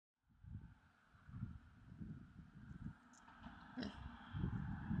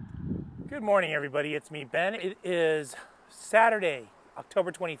Good morning, everybody. It's me, Ben. It is Saturday,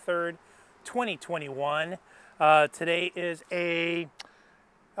 October 23rd, 2021. Today is a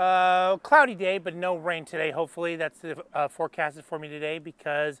cloudy day, but no rain today, hopefully. That's forecasted for me today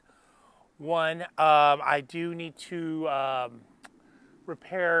because, one, I do need to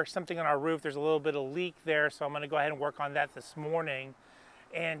repair something on our roof. There's a little bit of leak there, so I'm going to go ahead and work on that this morning.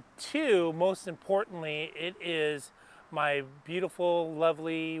 And two, most importantly, it is my beautiful,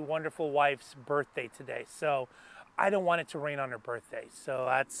 lovely, wonderful wife's birthday today. So I don't want it to rain on her birthday. So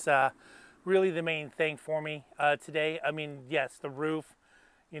that's really the main thing for me today. I mean, yes, the roof,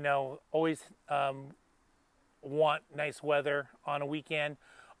 always want nice weather on a weekend.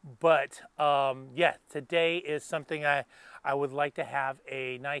 But yeah, today is something I would like to have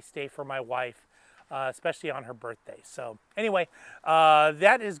a nice day for my wife. Especially on her birthday. So anyway,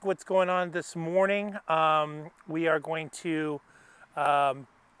 that is what's going on this morning. We are going to kind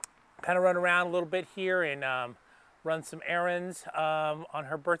of run around a little bit here and run some errands on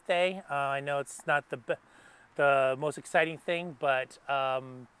her birthday. I know it's not the most exciting thing, but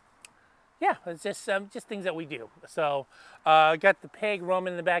yeah, it's just things that we do. So I got the pig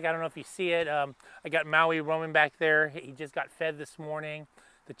roaming in the back. I don't know if you see it. I got Maui roaming back there. He just got fed this morning.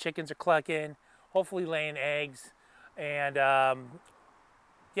 The chickens are clucking. Hopefully laying eggs, and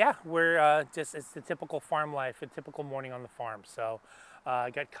yeah, we're it's the typical farm life, a typical morning on the farm. So I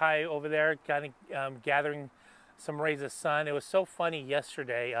got Kai over there kind of gathering some rays of sun. It was so funny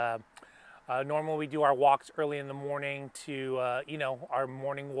yesterday. Normally we do our walks early in the morning to our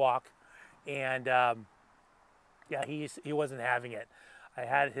morning walk, and yeah, he wasn't having it. I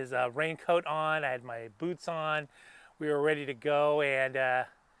had his raincoat on, I had my boots on, we were ready to go, and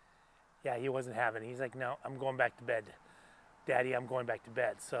yeah, he wasn't having it. He's like, no, I'm going back to bed. Daddy, I'm going back to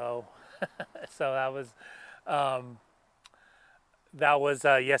bed. So so that was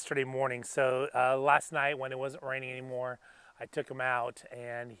yesterday morning. So last night when it wasn't raining anymore, I took him out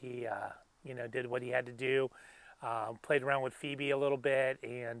and he did what he had to do. Played around with Phoebe a little bit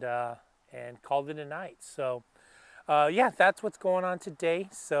and called it a night. So yeah, that's what's going on today.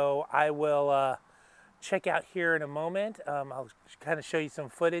 So I will check out here in a moment. I'll kind of show you some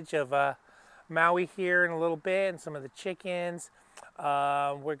footage of Maui here in a little bit and some of the chickens.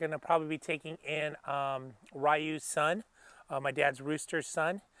 We're going to probably be taking in Ryu's son, my dad's rooster's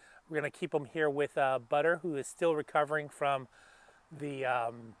son. We're going to keep him here with Butter, who is still recovering from the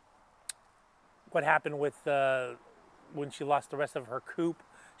what happened with when she lost the rest of her coop.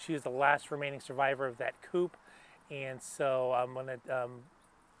 She was the last remaining survivor of that coop, and so I'm going to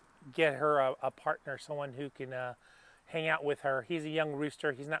get her a partner, someone who can hang out with her. He's a young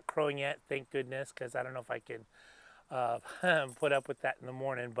rooster. He's not crowing yet, thank goodness, because I don't know if I can put up with that in the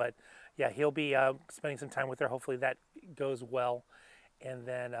morning. But yeah, he'll be spending some time with her. Hopefully that goes well. And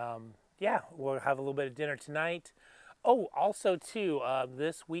then, yeah, we'll have a little bit of dinner tonight. Oh, also too,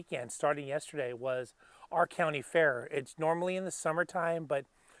 this weekend, starting yesterday, was our county fair. It's normally in the summertime, but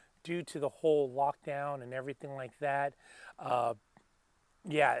due to the whole lockdown and everything like that,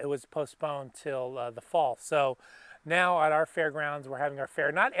 yeah, it was postponed till the fall. So now at our fairgrounds, we're having our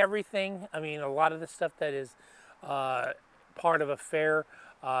fair. Not everything. I mean, a lot of the stuff that is part of a fair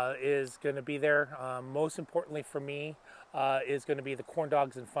is going to be there. Most importantly for me is going to be the corn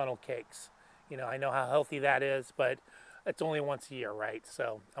dogs and funnel cakes. I know how healthy that is, but it's only once a year, right?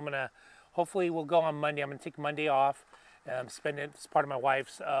 So I'm going to, hopefully we'll go on Monday. I'm going to take Monday off and spend it as part of my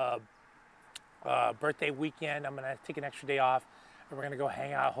wife's birthday weekend. I'm going to take an extra day off. We're going to go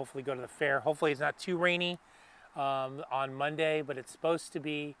hang out, hopefully go to the fair. Hopefully it's not too rainy on Monday, but it's supposed to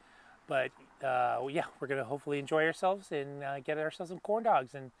be. But yeah, we're going to hopefully enjoy ourselves and get ourselves some corn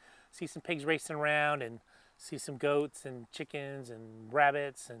dogs and see some pigs racing around and see some goats and chickens and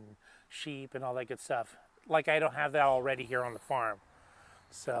rabbits and sheep and all that good stuff. Like I don't have that already here on the farm.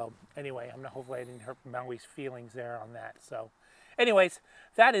 So anyway, hopefully I didn't hurt Maui's feelings there on that. So anyways,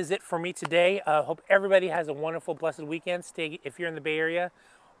 that is it for me today. Hope everybody has a wonderful, blessed weekend. Stay, if you're in the Bay Area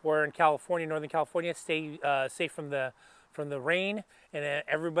or in California, Northern California, stay safe from the rain. And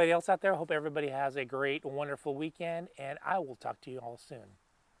everybody else out there, hope everybody has a great, wonderful weekend. And I will talk to you all soon.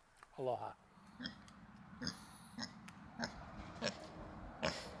 Aloha.